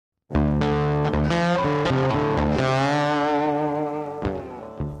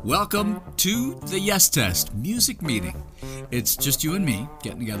Welcome to the YesTest music meeting. It's just you and me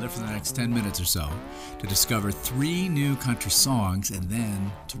getting together for the next 10 minutes or so to discover 3 new country songs and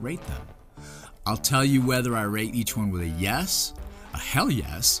then to rate them. I'll tell you whether I rate each one with a yes, a hell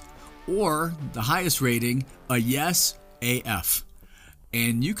yes, or the highest rating, a yes AF.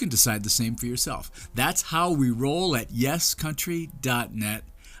 And you can decide the same for yourself. That's how we roll at yescountry.net.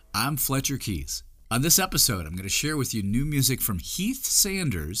 I'm Fletcher Keys. On this episode, I'm going to share with you new music from Heath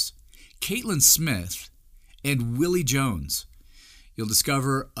Sanders, Caitlyn Smith, and Willie Jones. You'll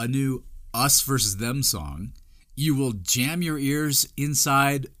discover a new Us versus Them song. You will jam your ears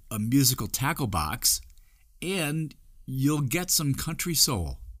inside a musical tackle box, and you'll get some country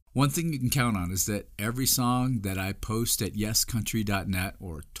soul. One thing you can count on is that every song that I post at yescountry.net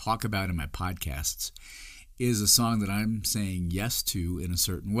or talk about in my podcasts is a song that I'm saying yes to in a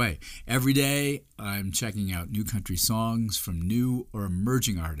certain way. Every day, I'm checking out new country songs from new or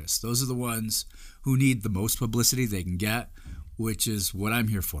emerging artists. Those are the ones who need the most publicity they can get, which is what I'm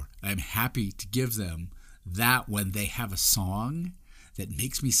here for. I'm happy to give them that when they have a song that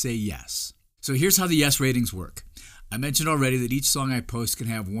makes me say yes. So here's how the yes ratings work. I mentioned already that each song I post can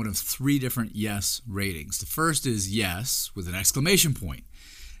have one of 3 different yes ratings. The first is yes with an exclamation point.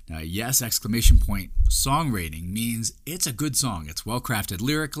 Now, yes exclamation point song rating means it's a good song. It's well crafted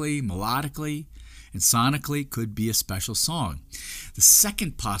lyrically, melodically, and sonically could be a special song. The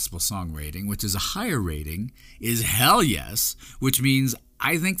second possible song rating, which is a higher rating, is hell yes, which means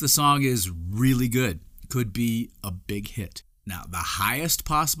I think the song is really good. Could be a big hit. Now, the highest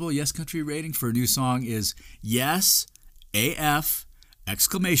possible Yes Country rating for a new song is yes AF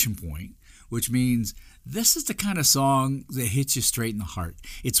exclamation point, which means this is the kind of song that hits you straight in the heart.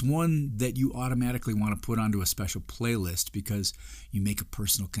 It's one that you automatically want to put onto a special playlist because you make a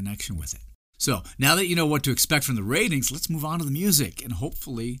personal connection with it. So, now that you know what to expect from the ratings, let's move on to the music and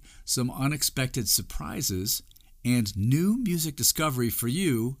hopefully some unexpected surprises and new music discovery for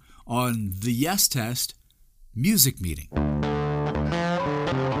you on the YesTest music meeting.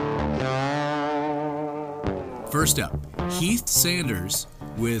 First up, Heath Sanders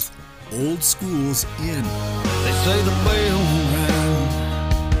with Old School's In. They say the bell rang,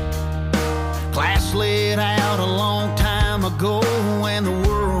 class laid out a long time ago, and the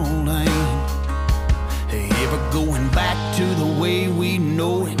world ain't ever going back to the way we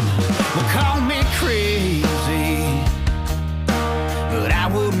know it. Well, call me crazy, but I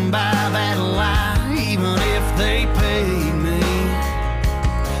wouldn't buy that lie even if they paid me.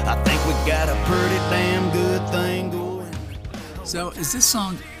 I think we got a pretty damn good thing going. So is this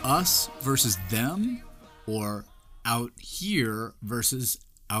song us versus them or out here versus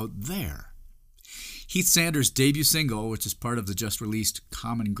out there? Heath Sanders' debut single, which is part of the just released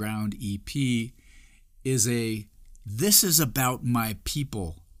Common Ground EP, is a "This is about my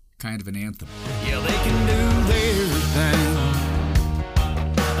people" kind of an anthem. Yeah, they can do their thing.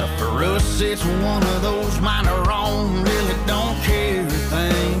 For us, it's one of those minor on, really don't care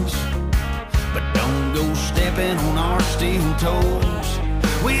things. But don't go stepping on our steel toes.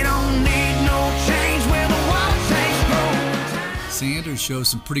 We don't need no change where the wild takes grow. Sanders shows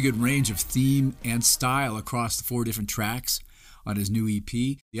some pretty good range of theme and style across the 4 different tracks on his new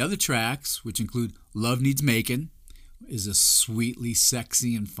EP. The other tracks, which include Love Needs Makin', is a sweetly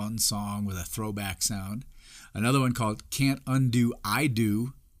sexy and fun song with a throwback sound. Another one called Can't Undo I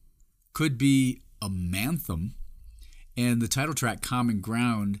Do could be a manthem. And the title track, Common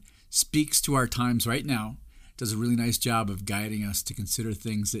Ground, speaks to our times right now, does a really nice job of guiding us to consider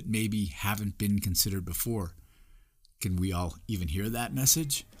things that maybe haven't been considered before. Can we all even hear that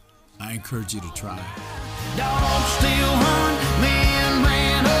message? I encourage you to try. Dogs still hunt, man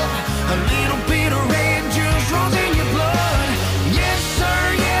ran up, a little bit of red just runs in your blood. Yes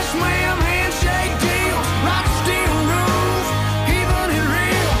sir, yes ma'am, handshake deals, rock steel rules, keeping it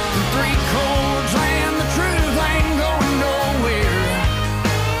real. 3 chords and the truth ain't going nowhere.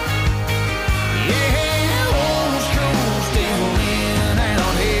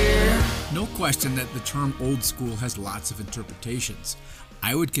 No question that the term old school has lots of interpretations.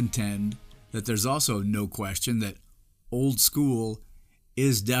 I would contend that there's also no question that old school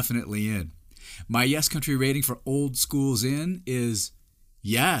is definitely in. My Yes Country rating for Old School's In is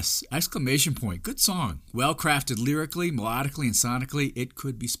yes, exclamation point. Good song. Well crafted lyrically, melodically, and sonically. It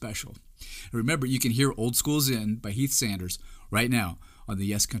could be special. And remember, you can hear Old School's In by Heath Sanders right now on the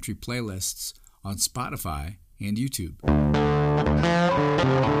Yes Country playlists on Spotify and YouTube.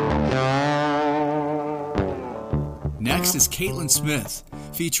 Next is Caitlyn Smith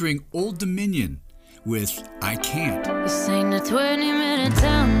featuring Old Dominion with I Can't. This ain't a 20-minute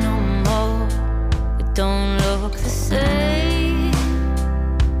town no more. It don't look the same.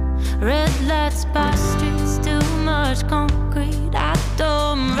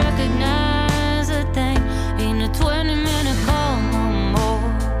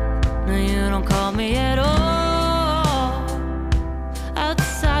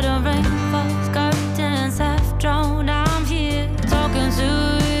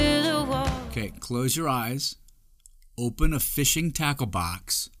 close your eyes, open a fishing tackle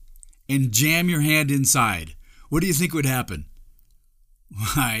box, and jam your hand inside. What do you think would happen?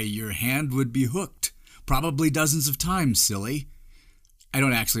 Why, your hand would be hooked, probably dozens of times, silly. I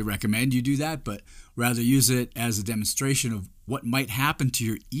don't actually recommend you do that, but rather use it as a demonstration of what might happen to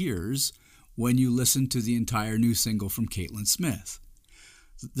your ears when you listen to the entire new single from Caitlyn Smith.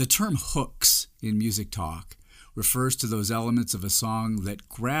 The term hooks in music talk refers to those elements of a song that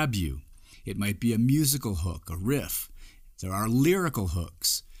grab you. It might be a musical hook, a riff. There are lyrical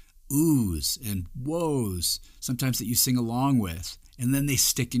hooks, oohs and whoas, sometimes that you sing along with, and then they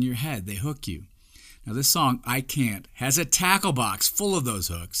stick in your head, they hook you. Now this song, I Can't, has a tackle box full of those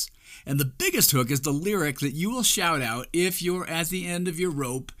hooks, and the biggest hook is the lyric that you will shout out if you're at the end of your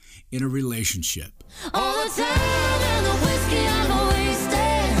rope in a relationship. All the time and the whiskey I'm wasted,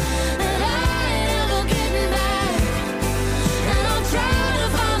 and I ain't ever getting back. And I'm trying to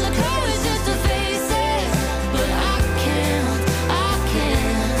find the courage just to face it, but I can't.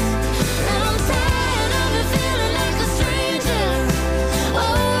 And I'm tired of it feeling like a stranger,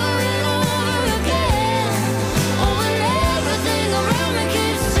 over and over again. Oh, and everything around me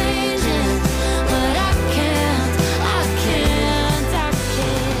keeps changing, but I can't.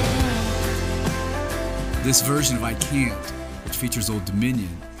 This version of I Can't, which features Old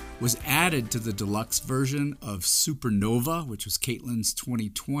Dominion, was added to the deluxe version of Supernova, which was Caitlyn's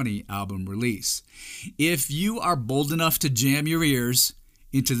 2020 album release. If you are bold enough to jam your ears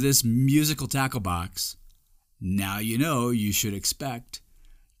into this musical tackle box, now you know you should expect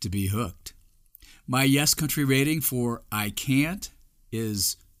to be hooked. My Yes Country rating for I Can't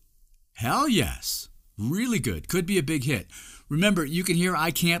is hell yes. Really good. Could be a big hit. Remember, you can hear I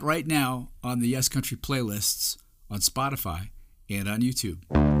Can't right now on the Yes Country playlists on Spotify and on YouTube.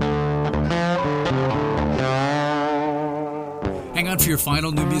 Hang on for your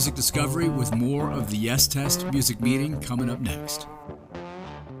final new music discovery with more of the YesTest music meeting coming up next.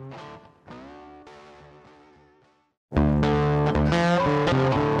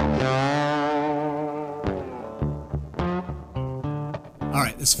 All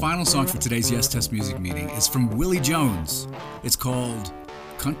right, this final song for today's YesTest music meeting is from Willie Jones. It's called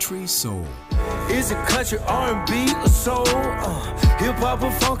Country Soul. Is it country, R&B, or soul? Hip-hop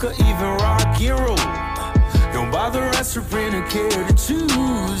or funk or even rock and roll? Don't bother answering or care to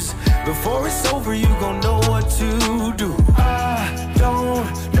choose. Before it's over, you gon' know what to do. I don't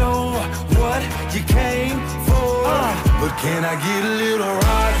know what you came for, but can I get a little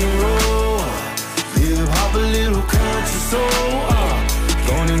rock and roll? Hip-hop, a little country soul.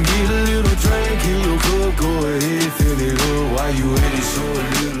 Go and get a little drink, a little good, go ahead, fill it up while you ready, show a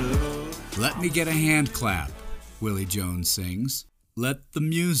little love. Let me get a hand clap, Willie Jones sings. Let the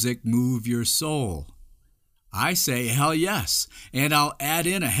music move your soul. I say hell yes, and I'll add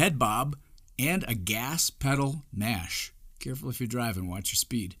in a head bob and a gas pedal mash. Careful if you're driving, watch your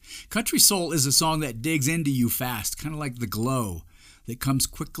speed. Country Soul is a song that digs into you fast, kind of like the glow that comes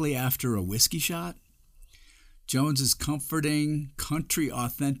quickly after a whiskey shot. Jones's comforting,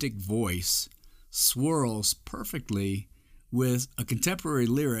 country-authentic voice swirls perfectly with a contemporary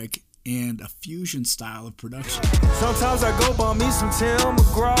lyric and a fusion style of production. Sometimes I go buy me some Tim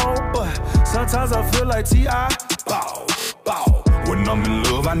McGraw, but sometimes I feel like T.I. Bow, bow. When I'm in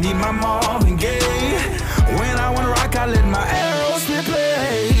love, I need my Marvin Gaye. When I wanna rock, I let my Aerosmith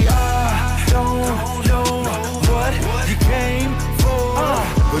play. I don't know what you came for,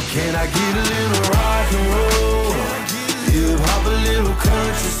 but can I get a little rock and roll? Hip-hop, a little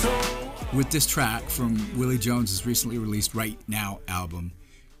country soul. With this track from Willie Jones's recently released Right Now album,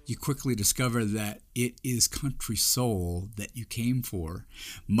 you quickly discover that it is country soul that you came for.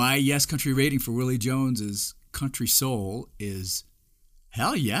 My Yes Country rating for Willie Jones's Country Soul is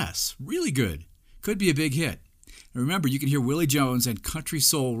hell yes, really good. Could be a big hit. And remember, you can hear Willie Jones and Country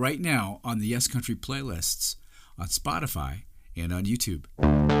Soul right now on the Yes Country playlists on Spotify and on YouTube.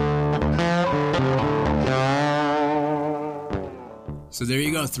 So there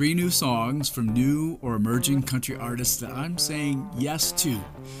you go, 3 new songs from new or emerging country artists that I'm saying yes to.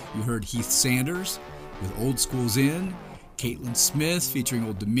 You heard Heath Sanders with Old School's In, Caitlyn Smith featuring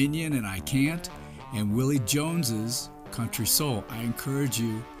Old Dominion and I Can't, and Willie Jones's Country Soul. I encourage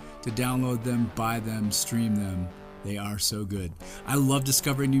you to download them, buy them, stream them. They are so good. I love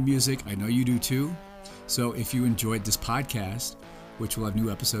discovering new music. I know you do too. So if you enjoyed this podcast, which will have new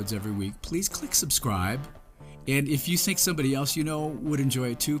episodes every week, please click subscribe. And if you think somebody else you know would enjoy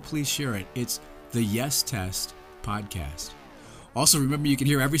it too, please share it. It's the YesTest podcast. Also, remember you can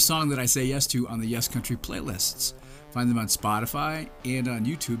hear every song that I say yes to on the Yes Country playlists. Find them on Spotify and on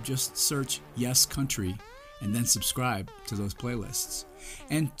YouTube. Just search Yes Country and then subscribe to those playlists.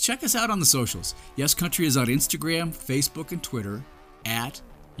 And check us out on the socials. Yes Country is on Instagram, Facebook, and Twitter at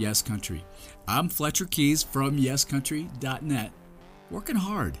Yes Country. I'm Fletcher Keys from YesCountry.net, working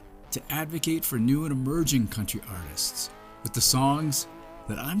hard to advocate for new and emerging country artists with the songs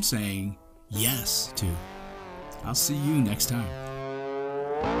that I'm saying yes to. I'll see you next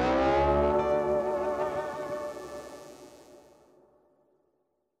time.